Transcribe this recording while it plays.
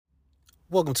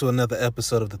Welcome to another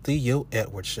episode of the Theo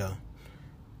Edwards Show.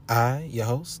 I, your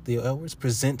host, Theo Edwards,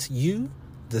 present to you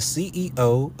the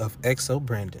CEO of XO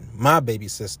Brandon, my baby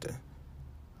sister.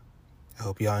 I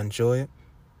hope y'all enjoy it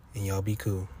and y'all be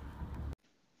cool.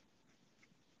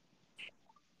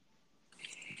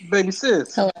 Baby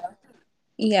sis. Hello.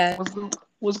 Yeah.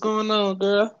 What's going on,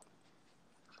 girl?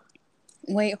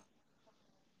 Wait.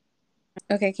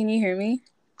 Okay, can you hear me?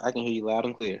 I can hear you loud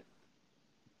and clear.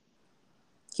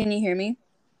 Can you hear me?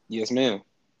 Yes, ma'am.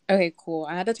 Okay, cool.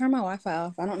 I had to turn my Wi-Fi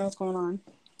off. I don't know what's going on.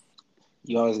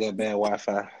 You always got bad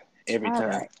Wi-Fi every All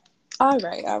time.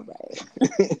 right.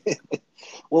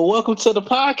 Well, welcome to the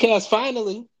podcast,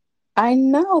 finally. I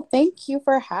know. Thank you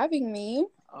for having me.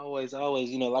 Always.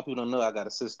 You know, a lot of people don't know I got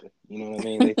a sister. You know what I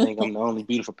mean? They think I'm the only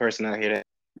beautiful person out here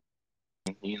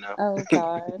that, you know. Oh,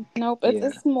 God. Nope, Yeah.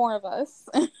 it's more of us.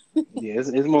 Yeah,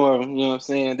 it's more, you know what I'm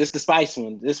saying? This is the spice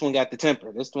one. This one got the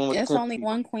temper. This one with It's the temper. only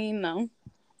one queen, though.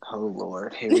 Oh,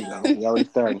 Lord. Here we go. We already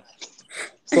started.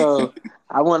 So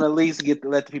I want to at least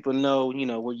let the people know, you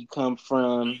know, where you come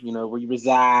from, you know, where you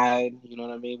reside, you know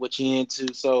what I mean, what you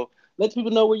into. So let the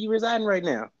people know where you're residing right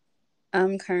now.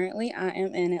 Currently, I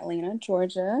am in Atlanta,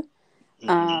 Georgia.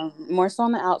 Mm-hmm. More so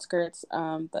on the outskirts,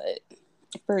 but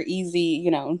for easy, you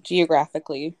know,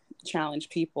 geographically challenged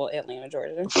people, Atlanta,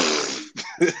 Georgia.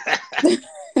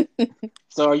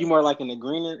 So are you more like in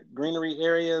the greenery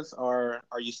areas, or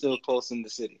are you still close in the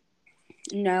city?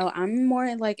 No, I'm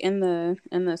more like in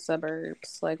the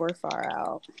suburbs. Like we're far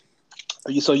out.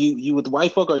 Are you with the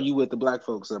white folk, or are you with the black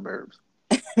folk suburbs?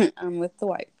 I'm with the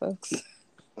white folks.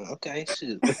 Okay,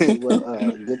 shoot. Well,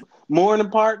 good morning,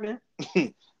 partner.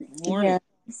 Morning.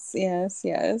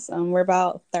 Yes. We're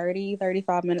about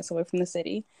 35 minutes away from the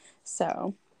city.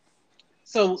 So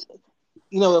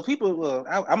you know, people. Well,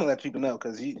 I'm gonna let people know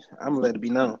because I'm gonna let it be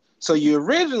known. So you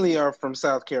originally are from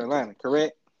South Carolina,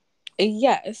 correct?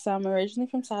 yes, I'm originally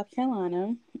from South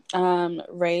Carolina.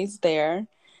 Raised there.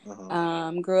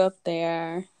 Grew up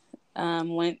there.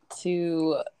 Went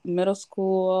to middle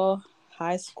school,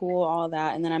 high school, all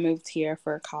that, and then I moved here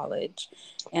for college,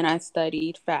 and I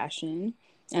studied fashion,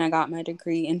 and I got my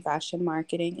degree in fashion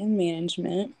marketing and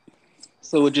management.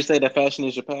 So would you say that fashion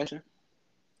is your passion?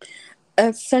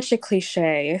 It's such a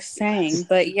cliche saying,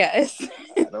 but yes.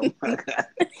 Oh my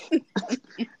God.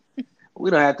 We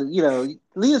don't have to, you know,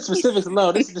 leave the specifics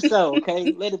alone. This is the show,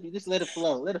 okay? Let it be. Just let it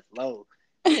flow. Let it flow.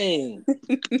 Dang.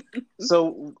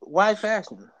 So why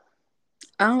fashion?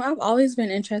 I've always been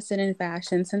interested in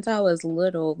fashion since I was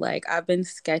little. Like I've been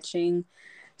sketching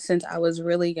since I was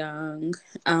really young.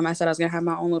 I said I was gonna have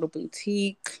my own little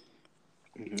boutique.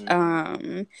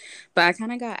 Mm-hmm. But I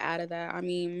kind of got out of that. I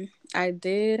mean, I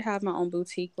did have my own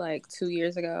boutique like 2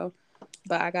 years ago,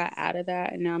 but I got out of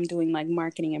that and now I'm doing like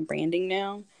marketing and branding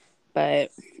now.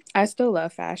 But I still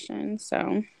love fashion,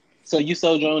 so So you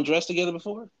sewed your own dress together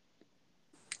before?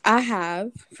 I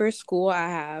have for school. I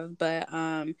have, but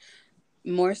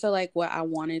more so like what I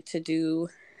wanted to do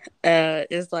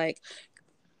is like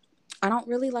I don't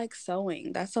really like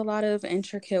sewing. That's a lot of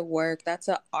intricate work. That's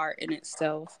an art in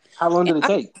itself. How long And did it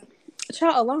I take?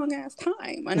 tried a long ass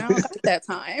time, and I don't got that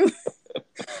time.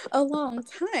 A long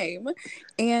time,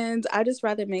 and I just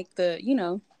rather make the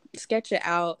sketch it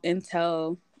out and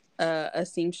tell a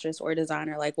seamstress or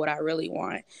designer like what I really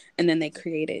want, and then they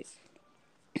create it.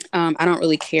 I don't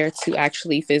really care to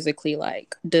actually physically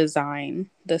like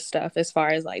design the stuff as far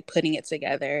as like putting it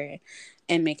together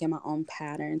and making my own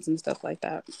patterns and stuff like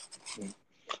that.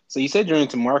 So you said you're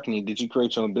into marketing. Did you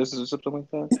create your own business or something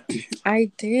like that?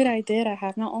 I did. I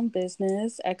have my own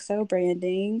business, XO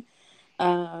Branding.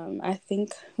 I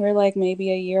think we're like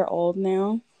maybe a year old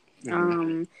now. Mm-hmm.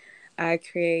 Um, I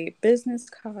create business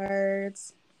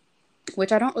cards,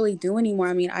 which I don't really do anymore.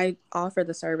 I mean, I offer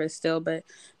the service still, but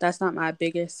that's not my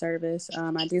biggest service.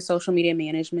 I do social media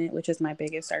management, which is my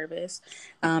biggest service,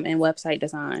 and website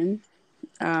design.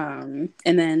 And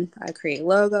then I create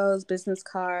logos, business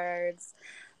cards,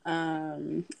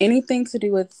 anything to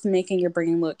do with making your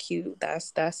brand look cute.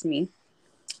 That's me.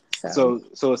 So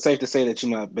So it's safe to say that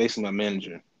you're basically my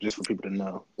manager, just for people to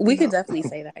know, you we could know. definitely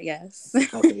say that, yes.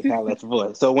 Okay, how that's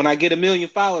voice. So when I get 1 million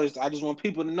followers, I just want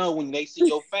people to know when they see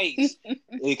your face,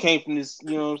 it came from this.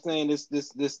 You know what I'm saying?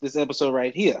 This episode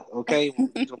right here. Okay,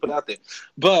 we gonna put it out there.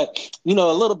 But you know,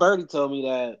 a little birdie told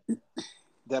me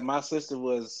that my sister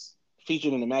was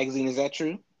featured in the magazine. Is that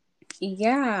true?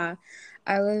 Yeah,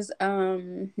 I was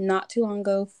not too long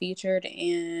ago featured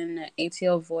in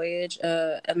ATL Voyage,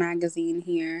 a magazine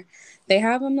here. They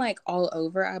have them like all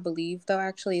over, I believe, though.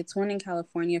 Actually, it's one in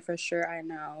California for sure, I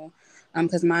know.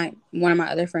 because my one of my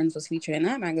other friends was featured in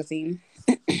that magazine.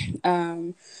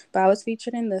 um, but I was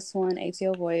featured in this one,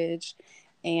 ATL Voyage,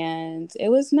 and it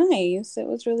was nice. It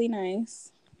was really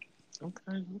nice.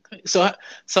 Okay, okay. So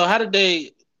how did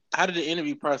the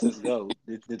interview process go?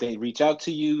 Did they reach out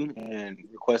to you and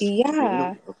request for an Yeah.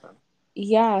 interview? Okay.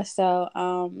 Yeah, so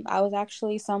I was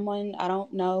actually someone, I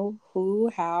don't know who,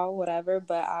 how, whatever,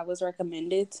 but I was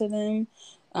recommended to them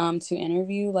to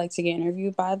interview, like to get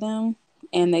interviewed by them.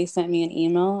 And they sent me an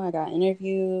email. I got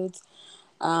interviewed.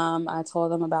 I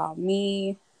told them about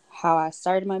me, how I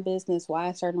started my business, why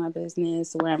I started my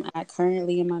business, where I'm at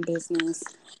currently in my business.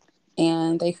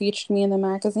 And they featured me in the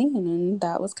magazine, and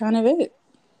that was kind of it.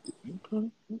 Okay.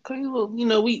 Okay. Well,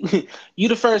 we you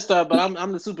the first star, but I'm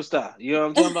the superstar. You know what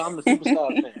I'm talking about? I'm the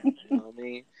superstar of now. You know what I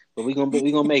mean? But we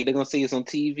gonna make it. They're gonna see us on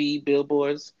TV,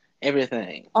 billboards,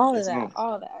 everything. All of It's that, on.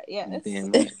 all of that, You yes.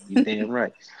 damn right. You damn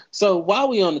right. So while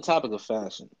we on the topic of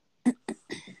fashion,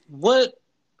 what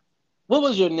what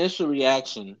was your initial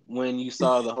reaction when you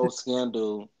saw the whole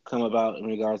scandal come about in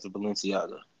regards to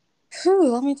Balenciaga? Whew,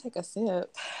 let me take a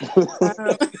sip.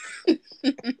 Um,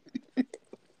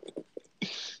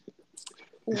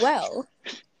 well,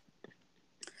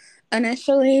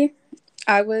 initially,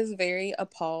 I was very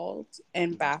appalled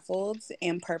and baffled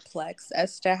and perplexed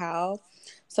as to how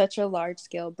such a large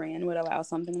scale brand would allow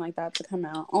something like that to come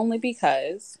out, only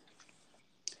because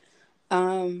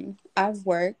I've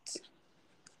worked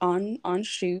on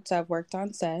shoots, I've worked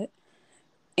on set,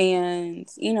 and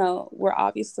we're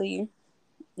obviously,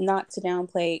 not to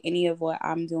downplay any of what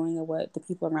I'm doing or what the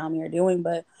people around me are doing,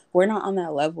 but we're not on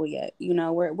that level yet.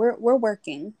 We're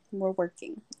working.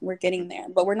 We're getting there,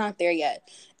 but we're not there yet.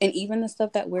 And even the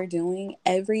stuff that we're doing,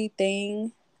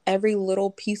 everything, every little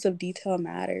piece of detail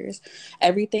matters.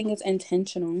 Everything is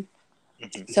intentional.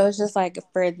 So it's just like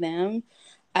for them,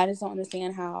 I just don't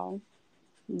understand how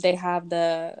they have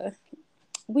the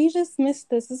we just missed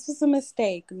this. This was a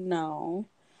mistake. No.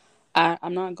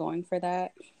 I'm not going for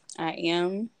that. I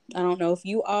am. I don't know if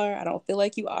you are. I don't feel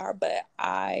like you are, but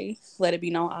I let it be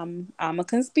known I'm a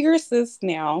conspiracist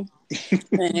now.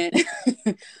 And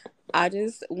I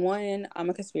just one, I'm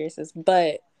a conspiracist,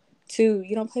 but two,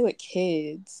 you don't play with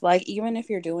kids. Like even if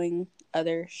you're doing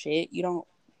other shit, you don't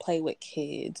play with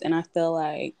kids. And I feel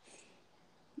like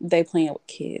they playing with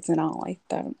kids and I don't like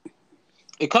that.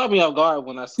 It caught me off guard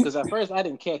because at first I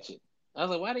didn't catch it. I was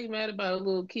like, why are they mad about a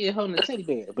little kid holding a teddy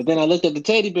bear? But then I looked at the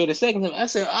teddy bear the second time. I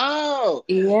said, oh,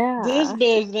 this Yeah.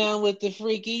 bear's down with the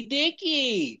freaky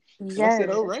dicky. And I said,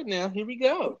 oh, Yes. right now, here we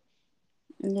go.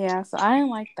 Yeah, so I didn't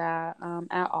like that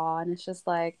at all. And it's just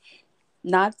like,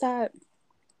 not that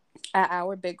at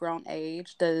our big grown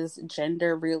age does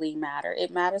gender really matter. It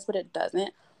matters, but it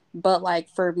doesn't. But like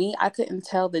for me, I couldn't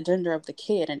tell the gender of the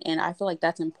kid, and I feel like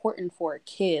that's important for a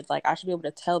kid. Like I should be able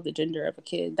to tell the gender of a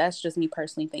kid. That's just me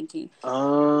personally thinking.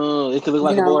 Oh, it could look You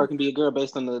like a boy or know, it can be a girl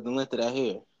based on the length of that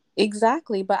hair.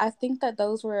 exactly. But I think that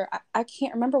those were I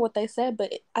can't remember what they said,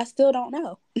 but I still don't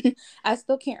know. I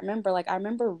still can't remember. Like I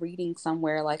remember reading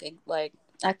somewhere like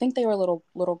I think they were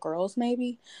little girls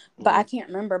maybe, but I Mhm. can't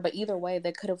remember. But either way,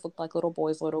 they could have looked like little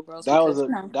boys, little girls That was because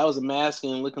a that was a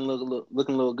masculine looking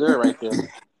little girl right there.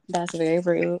 that's very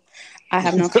rude. I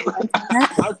have no comment on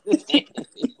that. I'm just saying.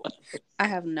 I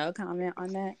have no comment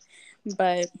on that.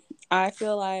 But I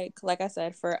feel like I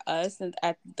said, for us and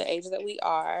at the age that we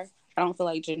are, I don't feel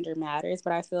like gender matters,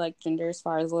 but I feel like gender as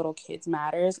far as little kids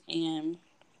matters. And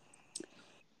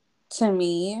to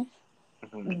me,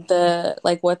 Mhm. the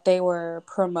like what they were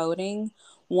promoting,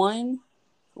 one,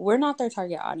 we're not their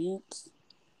target audience.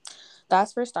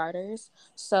 That's for starters.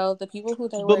 So the people who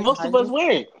they But were most of us targeting,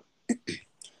 wear it.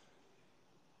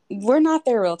 we're not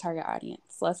their real target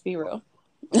audience. Let's be real.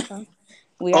 Okay.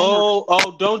 We are not.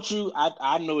 Oh, don't you?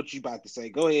 I know what you about to say.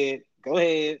 Go ahead. Go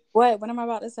ahead. What am I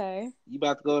about to say? You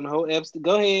about to go in the whole episode.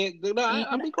 Go ahead. No,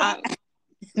 I'll be I, quiet.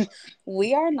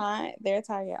 we are not their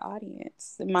target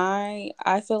audience.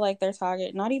 I feel like their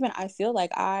target, not even I feel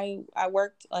like I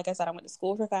worked, like I said, I went to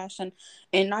school for fashion,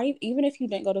 and not even if you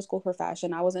didn't go to school for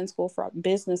fashion, I was in school for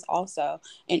business also.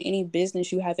 In any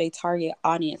business, you have a target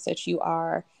audience that you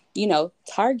are,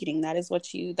 targeting. That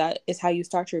is how you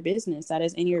start your business. That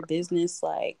is in your business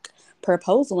like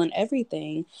proposal and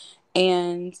everything.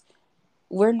 And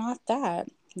we're not that.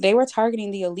 They were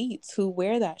targeting the elites who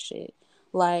wear that shit.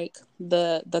 Like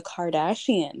the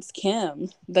Kardashians, Kim,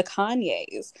 the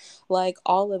Kanyes, like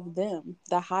all of them,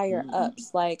 the higher Mm-hmm.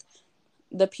 ups, like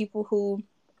the people who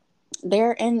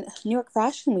they're in New York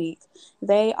Fashion Week.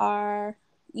 They are,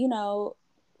 you know,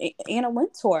 Anna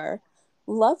Wintour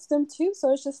loves them too.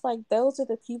 So it's just like those are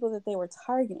the people that they were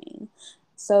targeting.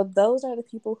 So those are the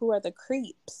people who are the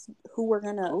creeps who were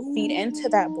gonna feed into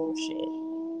that bullshit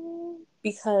Ooh.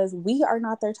 because we are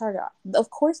not their target. Of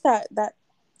course, that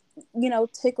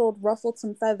tickled, ruffled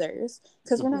some feathers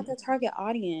because we're not Mhm. their target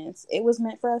audience. It was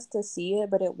meant for us to see it,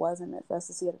 but it wasn't meant for us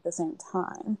to see it at the same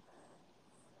time.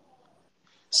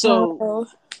 So So,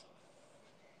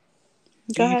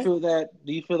 go ahead.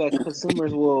 do you feel that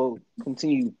consumers will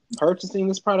continue purchasing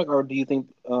this product, or do you think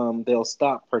they'll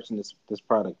stop purchasing this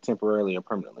product temporarily or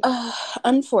permanently?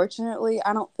 Unfortunately,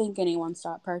 I don't think anyone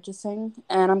stopped purchasing,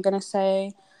 and I'm gonna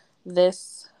say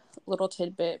this little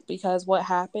tidbit because what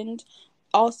happened.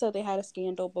 Also, they had a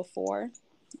scandal before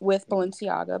with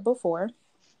Balenciaga before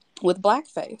with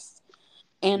blackface.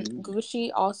 And Mhm.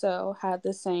 Gucci also had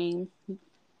the same,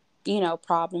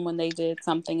 problem when they did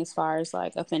something as far as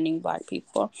like offending black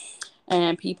people.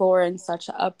 And people were in such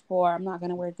an uproar. I'm not going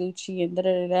to wear Gucci and da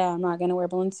da da da. I'm not going to wear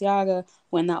Balenciaga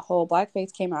when that whole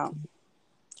blackface came out.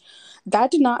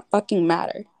 That did not fucking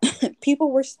matter.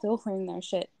 People were still wearing their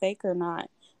shit, fake or not.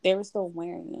 They were still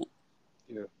wearing it.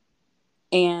 Yeah.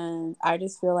 And I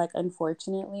just feel like,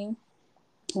 unfortunately,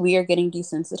 we are getting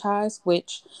desensitized,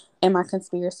 which in my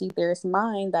conspiracy theorist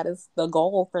mind, that is the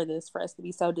goal for this, for us to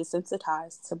be so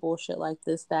desensitized to bullshit like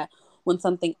this that when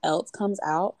something else comes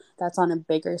out that's on a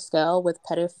bigger scale with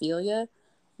pedophilia,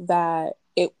 that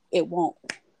it won't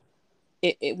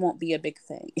be a big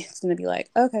thing. It's gonna be like,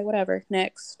 okay, whatever,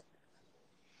 next.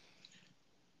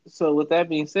 So, with that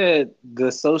being said,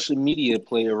 does social media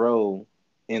play a role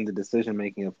in the decision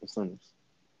making of consumers?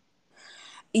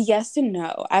 Yes and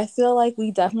no. I feel like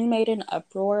we definitely made an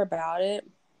uproar about it,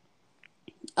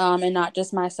 and not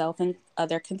just myself and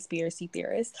other conspiracy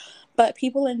theorists, but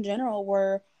people in general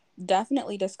were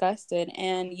definitely disgusted.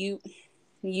 And you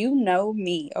know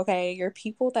me, okay? Your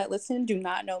people that listen do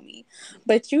not know me,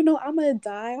 but I'm a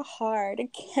die-hard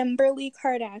Kimberly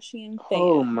Kardashian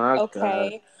Oh fan, my God,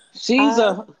 okay? she's I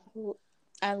a.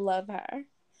 I love her.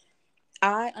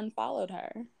 I unfollowed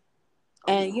her,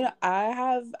 Oh and no.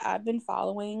 I've been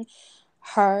following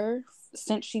her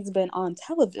since she's been on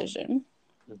television,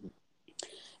 Mhm.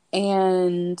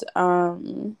 and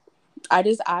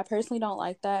I personally don't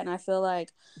like that, and I feel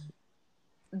like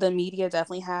the media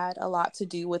definitely had a lot to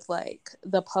do with like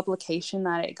the publication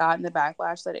that it got and the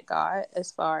backlash that it got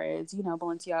as far as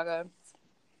Balenciaga,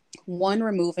 one,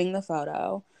 removing the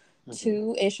photo, Mhm.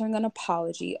 two, issuing an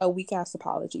apology, a weak ass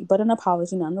apology, but an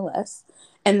apology nonetheless,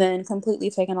 and then completely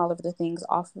taking all of the things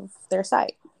off of their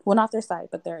site. Well, not their site,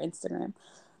 but their Instagram.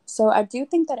 So I do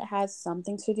think that it has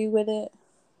something to do with it,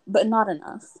 but not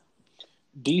enough.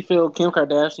 Do you feel Kim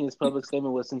Kardashian's public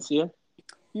statement was sincere?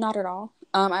 Not at all.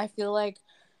 I feel like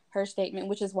her statement,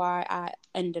 which is why I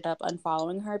ended up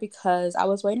unfollowing her, because I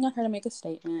was waiting on her to make a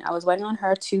statement. I was waiting on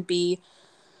her to be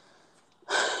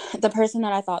the person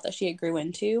that I thought that she grew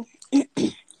into.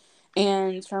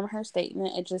 And from her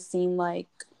statement, it just seemed like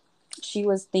she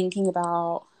was thinking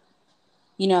about,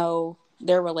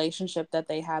 their relationship that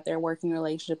they have, their working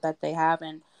relationship that they have.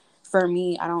 And for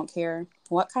me, I don't care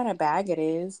what kind of bag it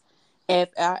is.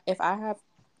 If I have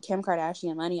Kim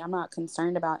Kardashian money, I'm not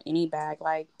concerned about any bag.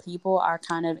 Like, people are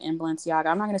kind of in Balenciaga.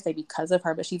 I'm not going to say because of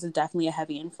her, but she's definitely a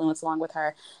heavy influence along with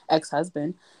her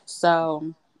ex-husband.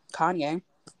 So Kanye,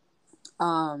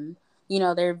 um,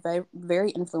 they're very, very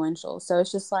influential. So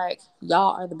it's just like,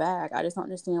 y'all are the bag. I just don't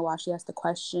understand why she has to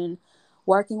question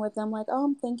working with them. Like, oh,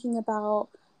 I'm thinking about,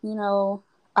 you know,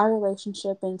 our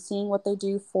relationship and seeing what they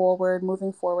do forward,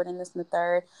 moving forward in this and the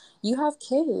third. You have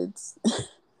kids.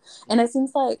 And it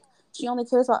seems like she only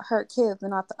cares about her kids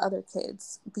and not the other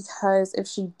kids. Because if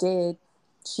she did,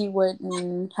 she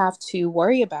wouldn't have to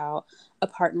worry about a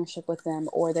partnership with them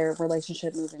or their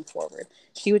relationship moving forward.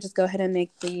 She would just go ahead and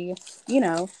make the,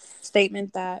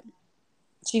 statement that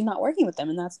she's not working with them,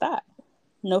 and that's that.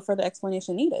 No further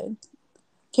explanation needed.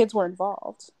 Kids were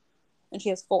involved, and she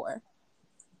has four.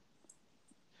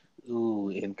 Ooh,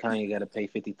 and Kanye got to pay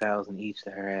 50,000 each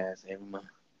to her ass every month.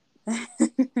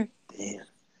 Damn.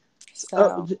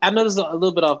 So, I know this is a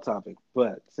little bit off topic,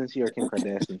 but since you're a Kim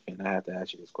Kardashian fan, I have to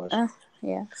ask you this question: uh,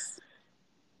 yes.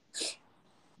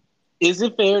 Is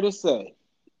it fair to say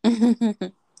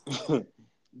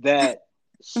that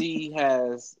she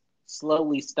has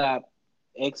slowly stopped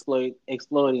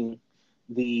exploiting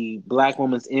the black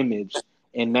woman's image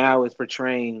and now is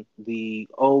portraying the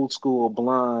old school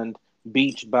blonde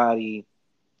beach body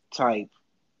type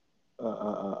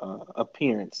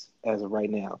appearance as of right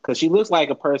now? Because she looks like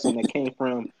a person that came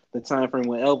from the time frame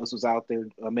when Elvis was out there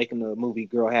making the movie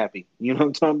Girl Happy. You know what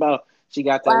I'm talking about? She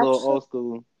got that Well, little actually, old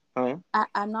school, huh?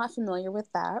 I'm not familiar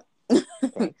with that.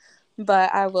 Okay.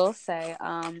 But I will say,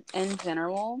 in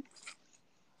general,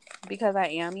 because I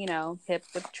am, hip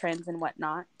with trends and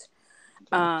whatnot.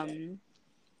 Um,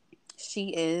 she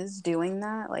is doing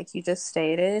that, like you just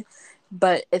stated,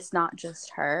 but it's not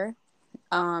just her.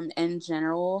 In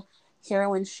general,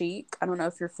 heroin chic, I don't know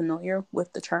if you're familiar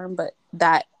with the term, but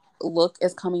that look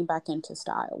is coming back into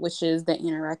style, which is the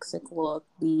anorexic look,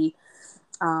 the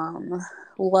um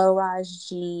low rise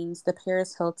jeans, the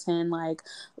Paris Hilton, like,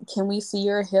 can we see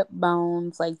your hip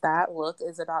bones? Like, that look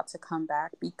is about to come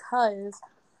back because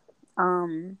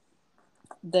um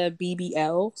the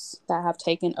BBLs that have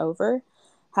taken over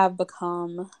have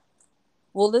become,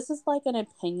 well, this is like an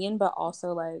opinion, but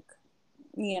also like,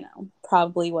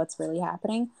 probably what's really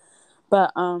happening.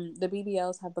 But the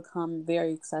BBLs have become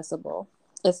very accessible.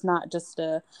 It's not just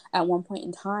at one point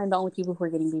in time, the only people who were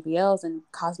getting BBLs and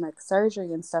cosmetic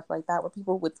surgery and stuff like that were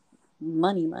people with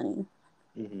money.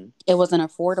 Mm-hmm. It wasn't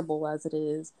affordable as it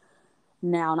is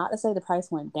now. Not to say the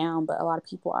price went down, but a lot of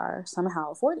people are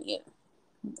somehow affording it.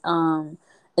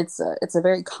 It's a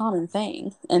very common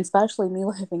thing, and especially me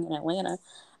living in Atlanta.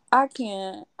 I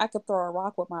could throw a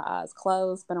rock with my eyes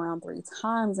closed, spin around 3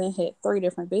 times, and hit 3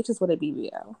 different bitches with a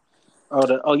BBL.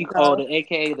 You call So, the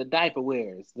AKA the diaper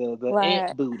wearers, the ant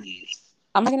like, booties.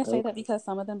 I'm not gonna say that Okay. because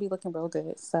some of them be looking real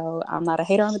good. So I'm not a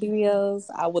hater on the BBLs.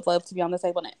 I would love to be on the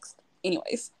table next.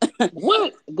 Anyways,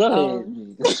 What? Go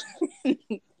um,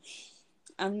 ahead.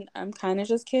 I'm kind of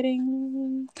just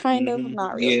kidding, kind of,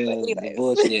 not really, but Yeah, the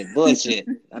anyways. bullshit.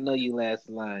 I know you last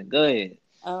line. Go ahead.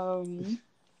 um,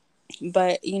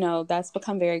 but that's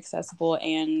become very accessible,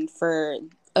 and for,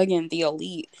 again, the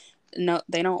elite, no,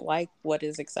 they don't like what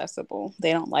is accessible.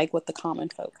 They don't like what the common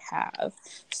folk have.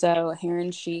 So hair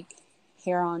on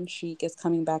chic is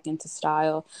coming back into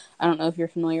style. I don't know if you're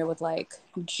familiar with like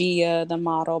Gia, the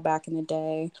model back in the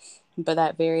day, but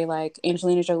that very, like,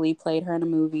 Angelina Jolie played her in a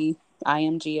movie, I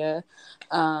Am Gia.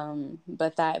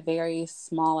 But that very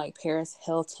small, like, Paris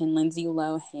Hilton, Lindsay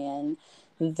Lohan,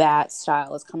 that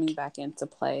style is coming back into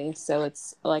play. So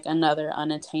it's like another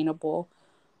unattainable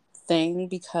thing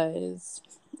because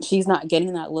she's not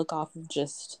getting that look off of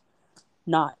just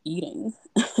not eating.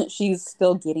 She's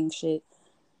still getting shit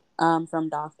from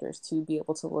doctors to be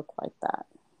able to look like that.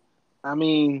 I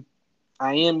mean,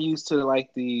 I am used to like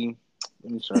the.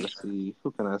 Let me try to see.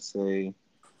 Who can I say?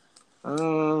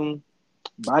 Um,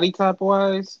 Body type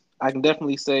wise, I can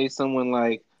definitely say someone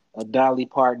like a Dolly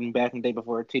Parton back in the day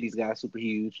before her titties got super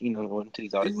huge. You know, when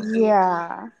titties always went big.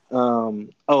 Yeah.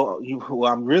 Well,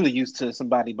 I'm really used to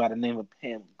somebody by the name of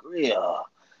Pam Grier.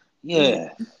 Yeah,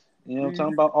 you know what I'm Mm-hmm.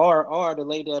 talking about. Or the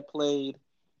lady that played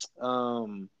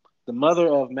the mother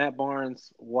of Matt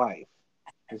Barnes' wife.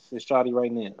 It's Shawty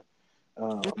right now.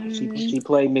 She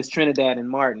played Miss Trinidad and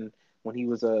Martin when he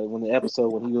was when the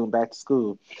episode when he went back to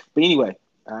school. But anyway,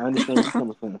 I understand where you're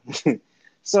coming from.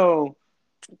 So,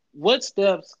 what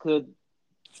steps could,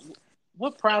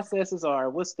 what processes are,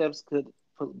 what steps could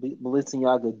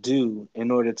Balenciaga do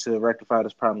in order to rectify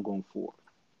this problem going forward?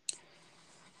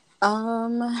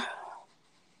 um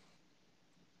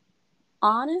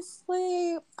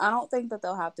Honestly, I don't think that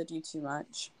they'll have to do too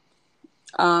much.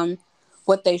 Um,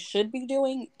 what they should be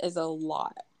doing is a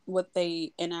lot. What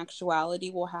they, in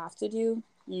actuality, will have to do,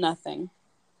 nothing.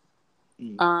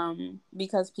 Mm.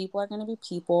 Because people are going to be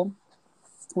people.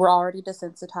 We're already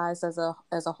desensitized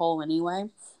as a whole anyway.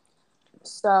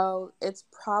 So it's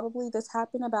probably, this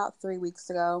happened about 3 weeks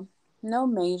ago. No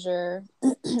major.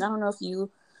 I don't know if you're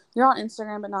on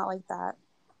Instagram, but not like that.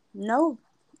 No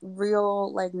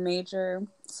real, like, major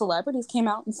celebrities came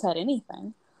out and said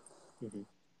anything.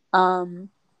 Mm-hmm. Um,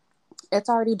 it's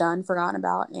already done, forgotten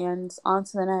about, and on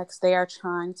to the next. They are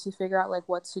trying to figure out like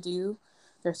what to do.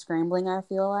 They're scrambling, I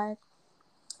feel like,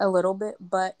 a little bit,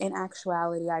 but in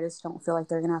actuality, I just don't feel like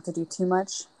they're gonna have to do too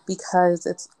much because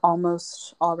it's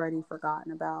almost already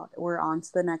forgotten about. We're on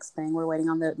to the next thing. We're waiting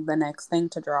on the next thing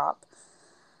to drop.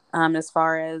 As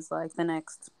far as like the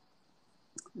next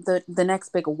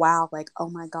big wow, like, oh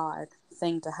my god,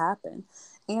 thing to happen.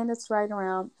 And it's right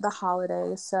around the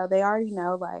holidays, so they already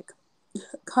know, like,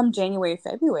 come January,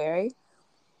 February,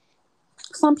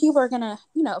 some people are gonna,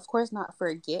 of course, not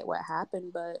forget what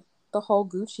happened, but the whole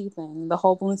Gucci thing, the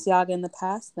whole Balenciaga in the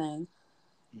past thing,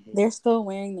 Mm-hmm. they're still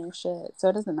wearing their shit, so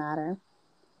it doesn't matter.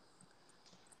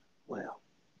 Well,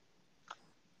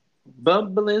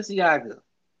 Bump Balenciaga.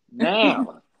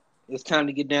 Now it's time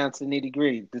to get down to the nitty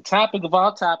gritty. The topic of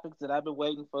all topics that I've been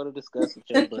waiting for to discuss with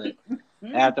your butt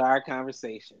after our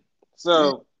conversation.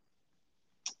 So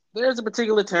there's a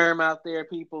particular term out there,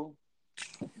 people,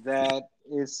 that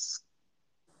is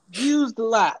used a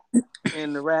lot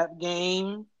in the rap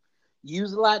game,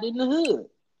 used a lot in the hood,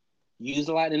 used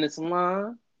a lot in the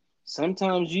salon,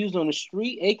 sometimes used on the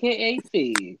street, aka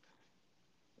Fig.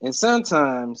 And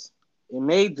sometimes it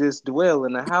may just dwell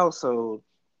in the household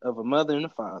of a mother and a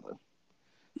father.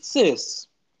 Sis,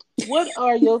 what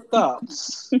are your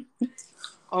thoughts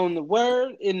on the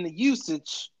word and the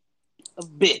usage of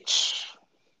bitch?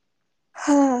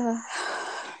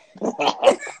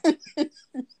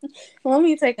 Let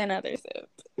me take another sip.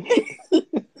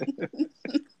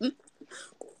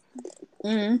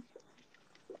 Mm.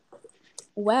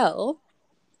 Well,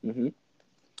 Mm-hmm.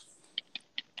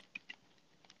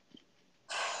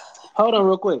 Hold on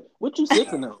real quick. What you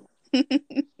sipping on?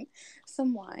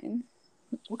 some wine.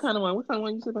 What kind of wine? What kind of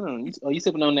wine you sipping on? You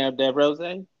sipping on that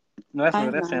rosé? No, that's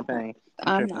I'm that's not. champagne. I'm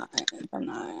I'm tripping. not. I'm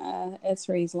not. It's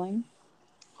Riesling.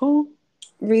 Who?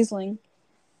 Riesling.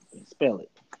 Spell it.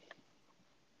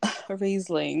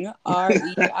 Riesling.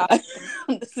 REI.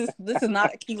 This is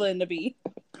not Aquila and the Bee.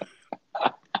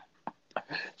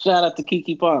 Shout out to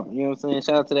Kiki Palmer. You know what I'm saying?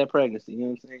 Shout out to that pregnancy. You know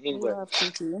what I'm saying? We Anyway, love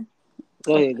Kiki.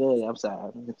 go ahead. Go ahead. I'm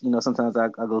sorry. Sometimes I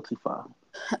go too far.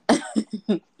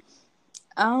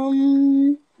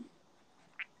 um.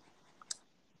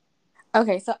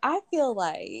 Okay, so I feel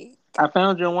like. I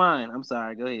found your wine. I'm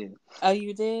sorry. Go ahead. Oh,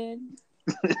 you did.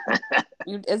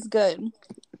 It's good.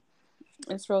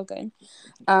 It's real good.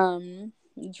 Um,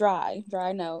 dry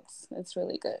notes. It's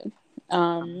really good.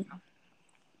 Um,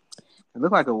 It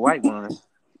looked like a white wine.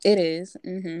 it is.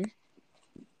 Mm-hmm.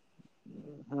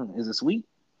 Is it sweet?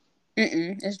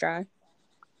 It's dry.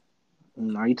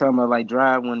 Are you talking about like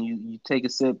dry when you take a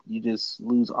sip, you just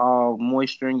lose all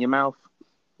moisture in your mouth?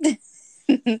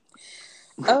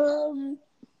 um,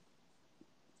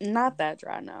 not that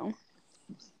dry. No.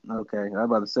 Okay, I was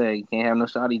about to say you can't have no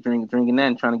shawty drinking that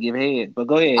and trying to give head. But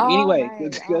go ahead. All Anyway,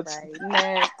 right. All right.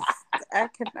 Next, I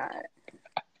cannot.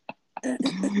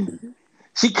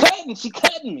 she cutting. She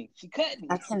cutting me. She cutting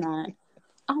I me. cannot.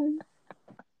 Um.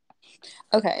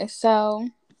 Okay. So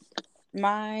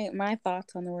my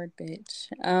thoughts on the word bitch.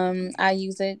 I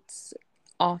use it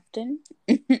often.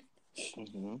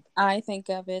 Mm-hmm. I think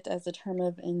of it as a term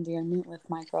of endearment with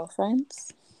my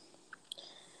girlfriends.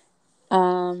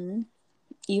 Um,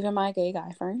 even my gay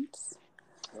guy friends.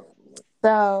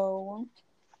 So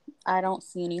I don't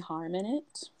see any harm in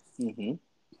it.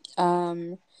 Mm-hmm.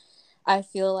 Um, I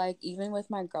feel like even with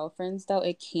my girlfriends though,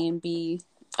 it can be.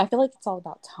 I feel like it's all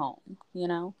about tone,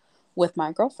 with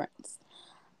my girlfriends.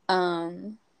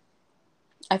 Um,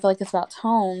 I feel like it's about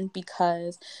tone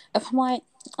because if I'm like,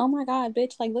 oh my god,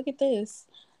 bitch, like look at this,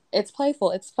 it's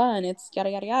playful, it's fun, it's yada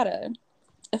yada yada.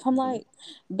 If I'm Mm-hmm. like,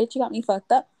 bitch, you got me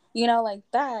fucked up, like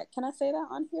that, can I say that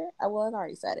on here? Well, I've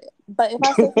already said it. But if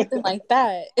I say something like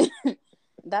that,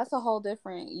 that's a whole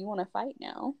different, you want to fight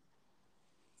now.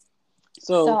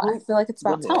 So So I who? feel like it's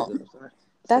Go about ahead. tone. So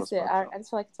That's it's it. about I tone. just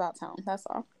feel like it's about tone. That's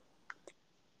all.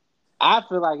 I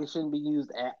feel like it shouldn't be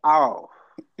used at all.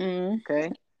 Mm.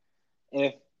 Okay.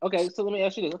 If okay, so let me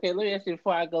ask you this. Okay, let me ask you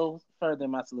before I go further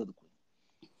in my soliloquy.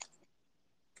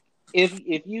 If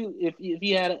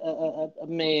you had a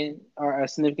man or a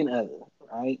significant other,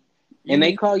 right, and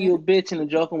they call you a Mm-hmm. bitch in a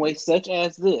joking way, such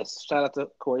as this. Shout out to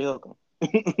Corey Holcomb.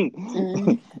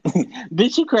 Mm.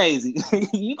 Bitch, you crazy.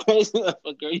 You crazy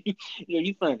motherfucker.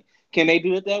 You funny. Can they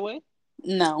do it that way?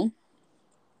 No.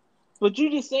 But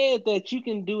you just said that you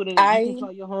can do it and you can I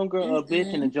call your homegirl a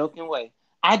bitch in a mm-mm. joking way.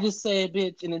 I just said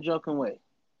bitch in a joking way.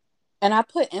 And I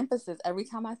put emphasis every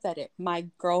time I said it. My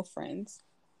girlfriends.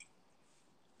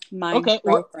 My Okay,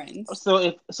 girlfriends. so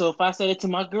if I said it to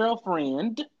my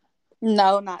girlfriend,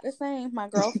 No, not the same. My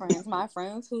girlfriends. My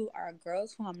friends who are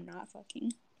girls who I'm not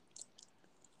fucking.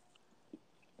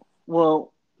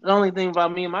 well, the only thing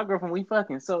about me and my girlfriend, we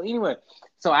fucking. So anyway,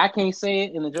 so I can't say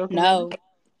it in a joking manner. No.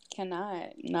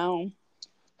 Cannot. No.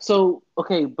 So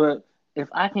okay, but if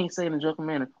I can't say it in a joking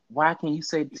manner, why can't you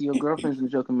say it to your girlfriends in a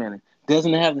joking manner?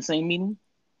 Doesn't it have the same meaning?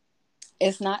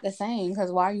 It's not the same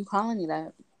because why are you calling me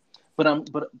that? But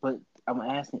I'm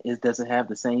asking, does it have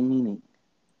the same meaning?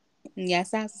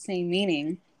 Yes, that's the same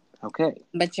meaning. Okay.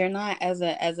 But you're not as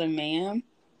a man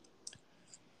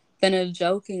gonna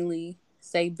jokingly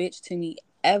say bitch to me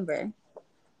ever.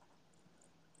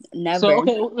 So Never.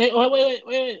 okay,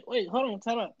 wait, hold on,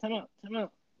 time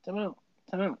out.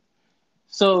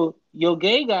 So your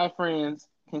gay guy friends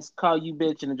can call you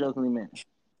bitch in a jokingly manner.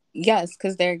 Yes,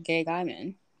 because they're gay guy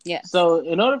men. Yes. So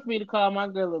in order for me to call my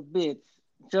girl a bitch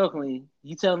jokingly,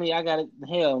 you tell me I got it?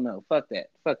 Hell no, fuck that,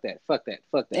 fuck that, fuck that,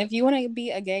 fuck that. If you want to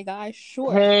be a gay guy,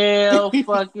 sure. Hell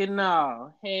fucking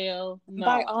no, hell By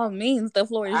no. all means, the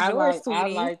floor is yours, I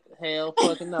sweetie. like hell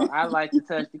fucking no. I like to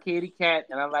touch the kitty cat,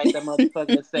 and I like that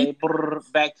motherfucker to say brrr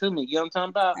back to me. You know what I'm talking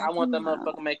about? I I want that cannot.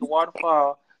 motherfucker to make a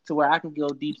waterfall to where I can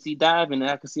go deep sea diving and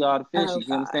I can see all the Oh fishes.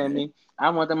 You understand God. me? I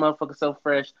want that motherfucker so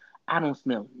fresh. I don't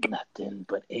smell nothing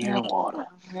but air and water.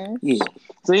 Oh Yeah.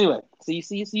 So anyway, so you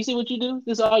see what you do?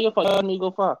 This is all your fault. You need to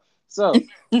go far. So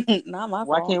gosh. Not my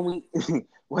why fault. can't we?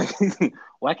 why,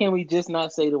 why can't we just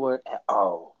not say the word at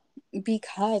all?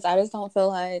 Because I just don't feel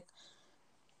like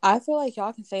I feel like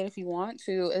y'all can say it if you want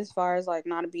to, as far as like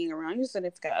not being around your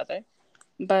significant other.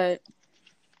 But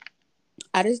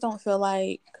I just don't feel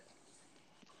like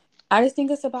I just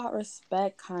think it's about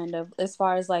respect, kind of, as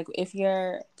far as like if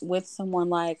you're with someone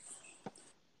like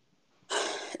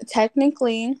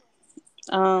technically,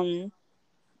 um,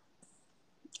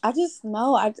 I just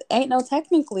know I ain't no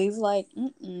technically. It's like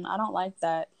I don't like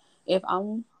that. If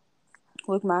I'm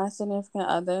with my significant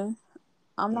other,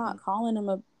 I'm Mm-hmm. not calling him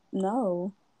a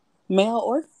no, male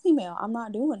or female. I'm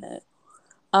not doing it.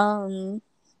 Um,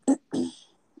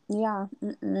 yeah.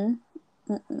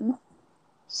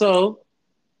 So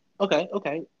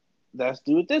okay, let's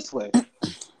do it this way.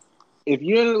 If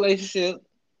you're in a relationship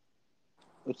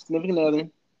with a significant other,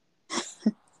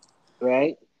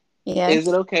 right? Is it Yes.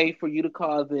 okay for you to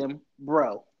call them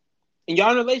bro? And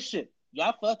y'all in a relationship,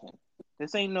 y'all fucking.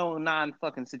 This ain't no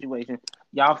non-fucking situation.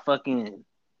 Y'all fucking.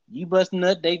 You bust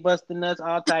nut, they bust the nuts,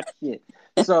 all type of shit.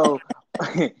 So,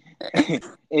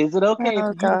 is it okay Oh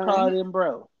for you to God. call them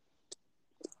bro?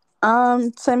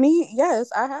 To me, yes,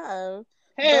 I have.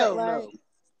 But Hell like no.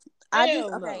 I just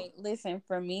Hell no. okay, listen,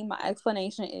 for me, my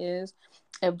explanation is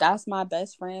if that's my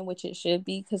best friend, which it should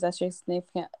be because that's your Oh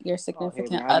hell,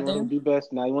 significant now you want to other. do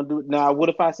best. Now you want to do it. Now what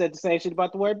if I said the same shit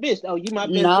about the word bitch? Oh, you my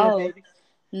best friend, No. baby.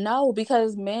 No,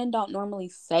 because men don't normally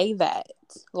say that.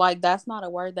 Like that's not a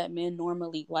word that men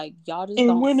normally like y'all just And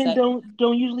don't women say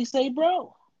don't usually say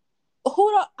bro.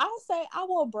 who do I say I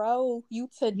will bro you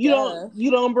to You don't death.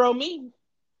 you don't bro me.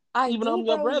 I Even though do I'm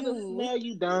your bro brother. you. No,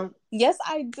 you don't. Yes,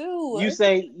 I You do.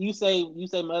 say you say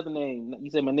my other name.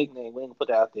 You say my nickname. We ain't gonna put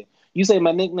that out there. You say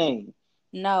my nickname.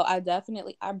 No, I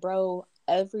bro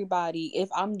everybody. If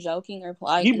I'm joking or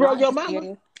like You bro not your mama?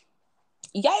 serious.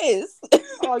 Yes.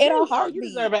 Oh In a you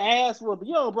deserve heartbeat. an ass whooping.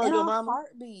 You don't bro In your a mama.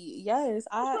 heartbeat. Yes.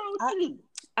 What's wrong with you?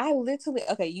 I literally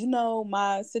okay, you know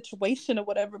my situation or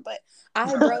whatever, but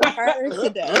I bro her to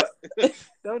death.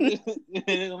 Don't do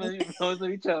don't let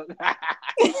me choke.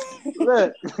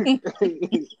 Look.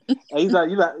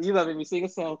 You about to make me sing a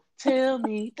song. Tell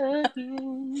me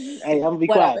again. Hey, I'm gonna be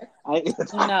quiet.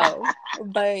 Whatever. No.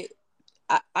 But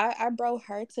I bro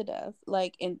her to death.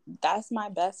 Like and that's my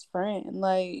best friend.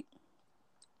 Like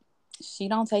she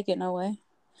don't take it no way.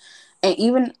 And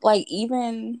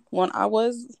even when I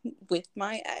was with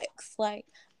my ex, like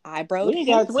I broed him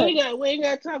to we ain't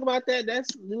got to talk about that.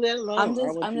 That's leave that alone. I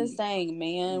want I'm just you. saying,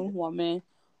 man, woman,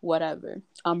 whatever.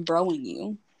 I'm broing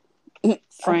you. I can't.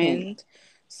 Friend,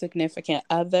 significant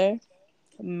other,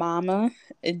 mama,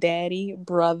 daddy,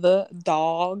 brother,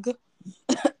 dog.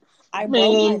 I bro my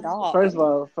Man, dog. first of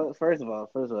all,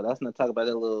 let's not talk about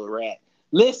that little rat.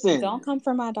 Listen, Don't come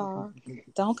for my dog.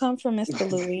 Don't come for Mr.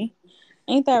 Louie.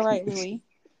 Ain't that right, Louie?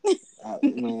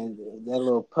 man, that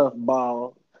little puff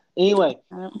ball. Anyway,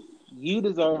 you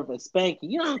deserve a spanking.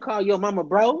 You don't call your mama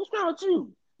bro. What's wrong with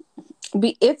you?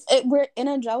 We're in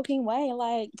a joking way,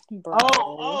 like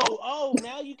bro.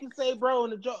 Now you can say bro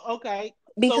in the joke. Okay,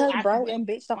 so Because I can bro be and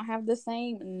bitch don't have the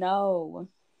same. No,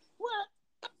 what?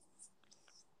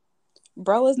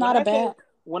 bro is When not a I say bad.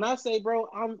 when I say bro,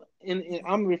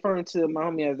 I'm referring to my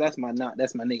homie as that's my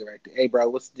nigga right there. Hey bro,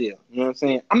 what's the deal? You know what I'm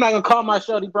saying? I'm not gonna call my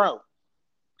shorty bro.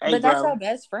 Hey But that's your bro,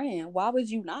 best friend. Why would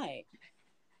you not?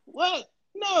 what?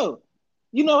 No,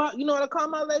 you know what I call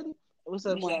my lady? What's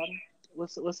up, What? shawty?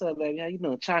 What's up, baby? How you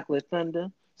doing? Chocolate thunder,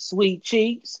 sweet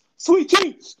cheeks.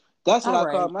 That's what All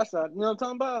I call right. my son. You know what I'm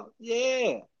talking about?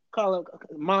 Yeah. Call her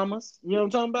mamas. You know what I'm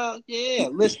talking about? Yeah.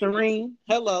 Listerine.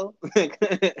 Hello.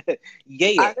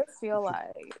 Yeah. I just feel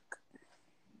like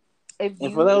if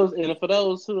And for you,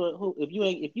 those who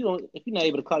if you're not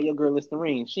able to call your girl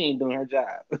Listerine, she ain't doing her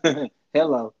job.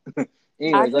 Hello. I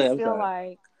Anyway, go ahead. just I'm feel sorry.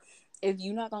 like if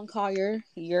you're not gonna call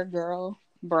your girl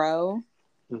bro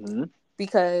Mm-hmm.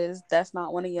 because that's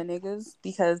not one of your niggas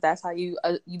because that's how you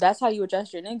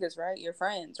address your niggas, right? Your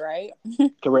friends, right?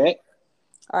 Correct.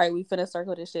 All right, we finna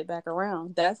circle this shit back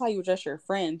around. That's how you address your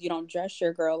friends. You don't dress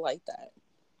your girl like that.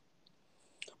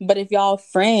 But if y'all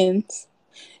friends,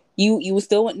 you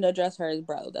still wouldn't address her as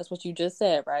bro. That's what you just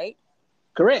said, right?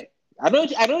 Correct. I know what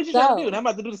you're trying to do, and So, I'm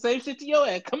about to do the same shit to your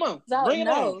ass. Come on, so bring it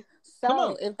on. no. Come So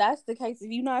on. if that's the case, if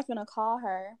you're not gonna call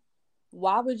her,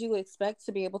 why would you expect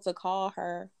to be able to call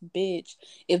her bitch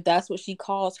if that's what she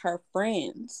calls her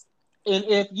friends? And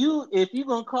if you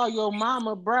gonna call your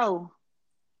mama bro,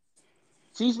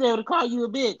 she's be able to call you a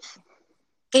bitch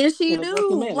And she in a joking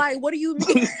do. manner. Like, what do you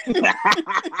mean?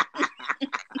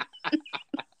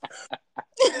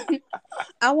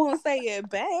 say it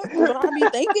back, but I be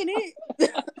thinking it.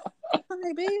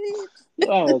 Hi, bitch.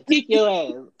 Oh, kick your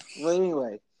ass. Well,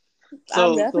 anyway. I've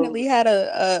So definitely had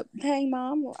a hey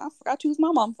mom, I forgot to use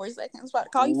my mom for a second. I was about to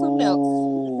call you something else.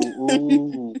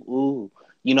 ooh.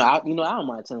 I don't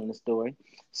mind telling the story.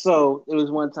 So it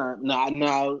was one time. Now,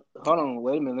 hold on,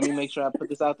 wait a minute. Let me make sure I put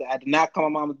this out there. I did not call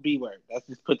my mom the B word. Let's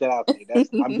just put that out there.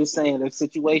 I'm just saying the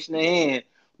situation at hand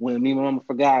when me and my mama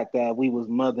forgot that we was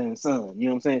mother and son. You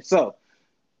know what I'm saying? So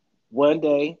one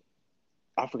day,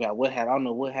 I forgot what happened. I don't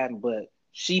know what happened, but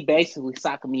she basically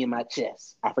socked me in my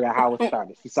chest. I forgot how it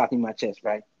started. She socked me in my chest,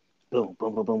 right? Boom,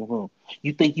 boom, boom, boom, boom, boom.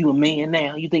 You think you a man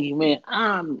now? You think you a man?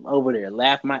 I'm over there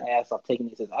laughing my ass off, taking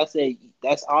this. I said,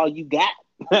 "That's all you got?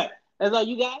 That's all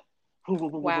you got?" Boom,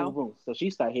 boom, boom, boom, boom, Wow. boom. So she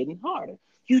started hitting harder.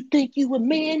 You think you a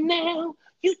man now?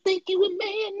 You think you a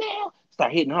man now?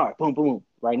 Start hitting hard. Boom, boom, boom.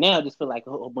 Right now, I just feel like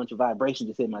a whole bunch of vibration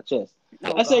just hit my chest.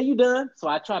 Oh I god. said, "You done?" So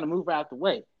I try to move her out the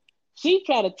way. She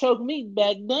tried to choke me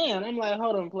back down. I'm like,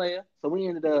 hold on, player. So we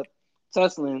ended up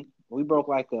tussling. We broke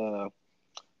like a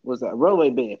railway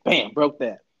bed. Bam, broke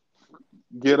that.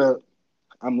 Get up.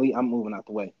 I'm moving out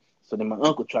the way. So then my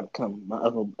uncle tried to come. My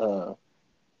uncle,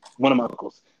 one of my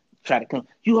uncles, tried to come.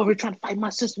 You over here trying to fight my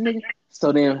sister, nigga?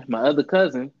 So then my other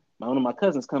cousin, one of my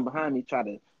cousins, come behind me, try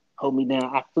to hold me down.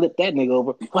 I flipped that nigga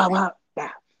over. Wow, wow, wow.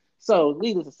 So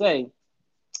needless to say,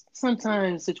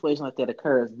 sometimes situations like that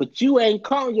occurs, but you ain't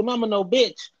calling your mama no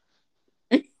bitch.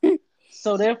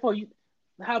 So therefore,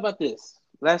 how about this?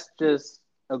 Let's just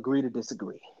agree to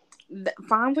disagree.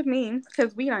 Fine with me,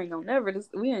 because we ain't gonna But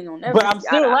never I'm see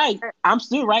eye still to right. I'm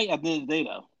still right at the end of the day,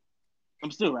 though.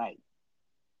 I'm still right.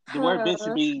 The word bitch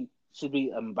eye. should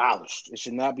be abolished. It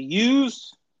should not be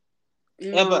used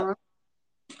ever. No,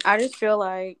 I just feel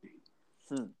like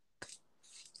Hmm.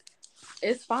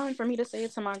 it's fine for me to say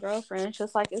it to my girlfriend,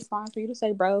 just like it's fine for you to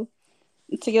say bro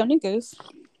to your niggas.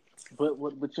 But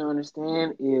what you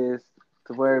understand is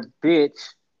the word bitch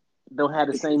don't have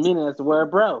the same meaning as the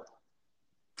word bro.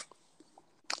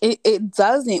 It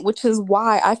doesn't, which is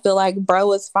why I feel like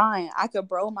bro is fine. I could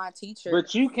bro my teacher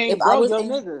But you if can't I bro was your in.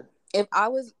 nigga. If I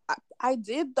was, I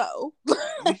did though.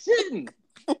 You shouldn't.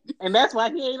 And that's why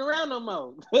he ain't around no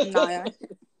more. Nah,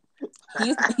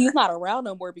 he's not around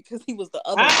no more because he was the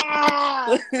other Ah!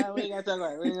 word. We ain't gotta talk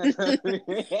about it. We ain't gotta talk about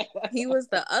it. He was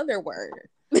the other word.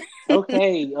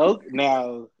 Okay.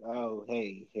 Now. Oh,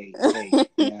 hey.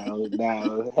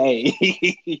 Now, hey,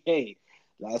 hey.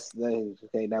 That's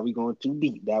okay. Now we going too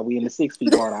deep. Now we in the 6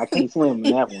 feet water. I can't swim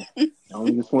in that one. I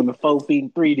only can swim in 4 feet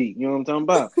and 3 deep. You know what I'm talking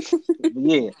about? But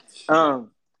yeah.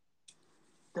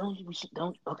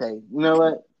 Don't. Okay. You know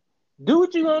what? Do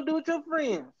what you gonna do with your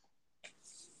friends.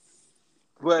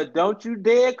 But don't you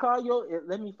dare call your.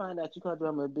 Let me find out you called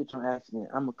your mama a bitch on accident.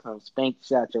 I'm gonna come spank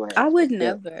shot your I ass would like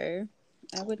that. never.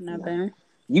 I would Nah. never.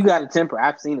 You got a temper.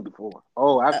 I've seen it before.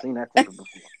 Oh, I've seen that temper before.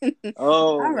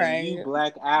 All Oh, and you right.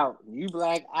 black out. You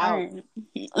black All out.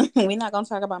 right. We're not gonna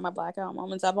talk about my blackout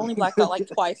moments. I've only blacked out like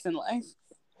twice in life.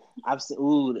 I've seen.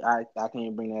 Ooh, I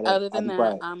can't bring that up. Other I'll than be that,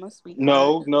 quiet. I'm a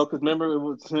sweetheart. No, because remember it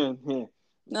was.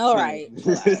 All right,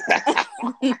 chill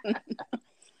out.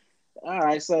 All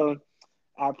right, so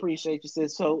I appreciate you,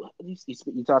 sis. So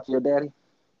you talk to your daddy?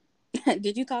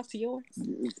 Did you talk to yours?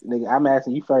 Nigga, I'm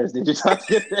asking you first. Did you talk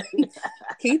to your daddy?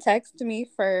 He texted me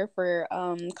for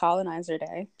colonizer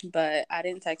day, but I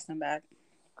didn't text him back.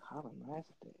 Colonizer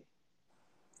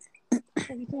Day.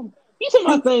 What you talking about? You talking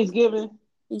about Thanksgiving?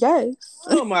 Yes.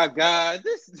 Oh my God!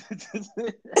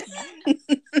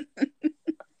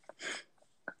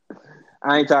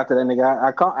 I ain't talked to that nigga.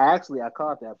 I called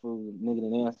that fool. Nigga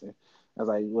didn't answer. I was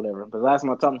like, whatever. But last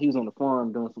time I talked, he was on the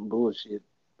farm doing some bullshit.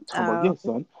 Talking about, Oh, yo,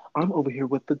 son, I'm over here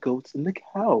with the goats and the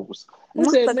cows. I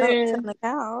not said, the goats and man, the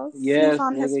cows. He's yes,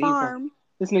 on his nigga. farm.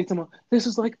 This nigga talking about, this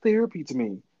is like therapy to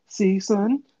me. See,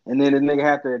 son? And then the nigga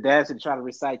had the audacity to try to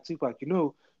recite Tupac.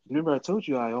 Remember I told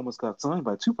you I almost got signed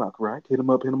by Tupac, right? Hit him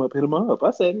up, hit him up, hit him up.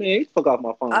 I said, man, fuck off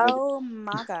my phone, nigga. Oh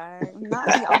my god!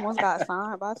 Not he almost got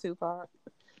signed by Tupac.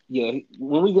 Yeah,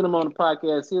 when we get him on the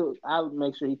podcast, I'll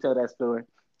make sure he tell that story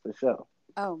for sure.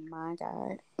 Oh my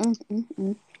god!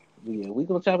 Mm-mm-mm. Yeah, we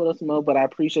gonna chop it up some more, but I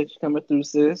appreciate you coming through,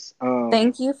 sis.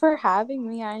 Thank you for having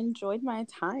me. I enjoyed my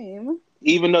time.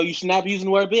 Even though you should not be using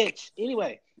the word bitch.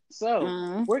 Anyway, so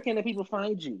Mm. where can the people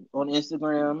find you on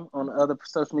Instagram, on the other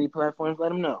social media platforms? Let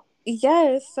them know.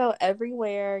 Yes, so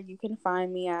everywhere you can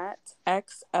find me at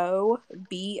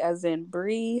XOB as in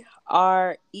Bree,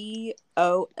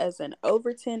 REO as in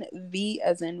Overton, V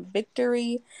as in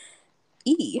Victory,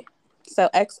 E. So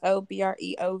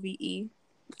XOBREOVE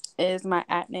is my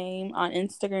at name on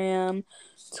Instagram,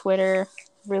 Twitter,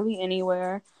 really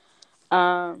anywhere.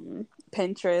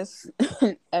 Pinterest,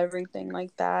 everything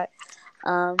like that.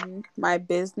 My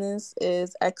business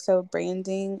is EXO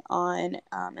Branding on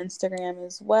Instagram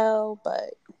as well.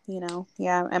 But,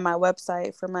 yeah, and my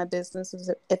website for my business is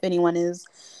if anyone is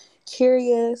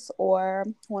curious or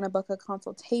want to book a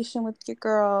consultation with your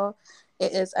girl,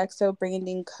 it is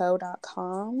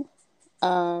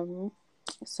exobrandingco.com.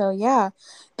 So yeah,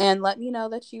 and let me know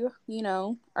that you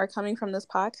are coming from this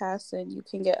podcast and you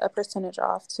can get a percentage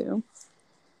off too.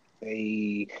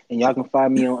 Hey, and y'all can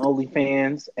find me on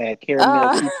OnlyFans at Caramel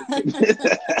Uh,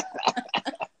 Pizza.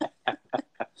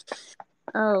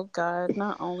 oh God,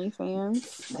 not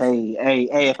OnlyFans. Hey!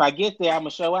 If I get there, I'm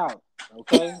gonna show out.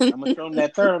 Okay, I'm gonna show them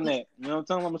that third net. You know what I'm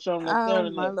talking? I'm gonna show them that Oh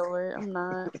third my net. Lord, I'm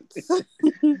not.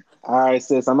 All right,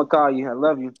 sis. I'm gonna call you. I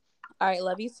love you. All right,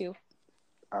 love you too.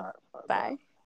 All right. Bye. Bye.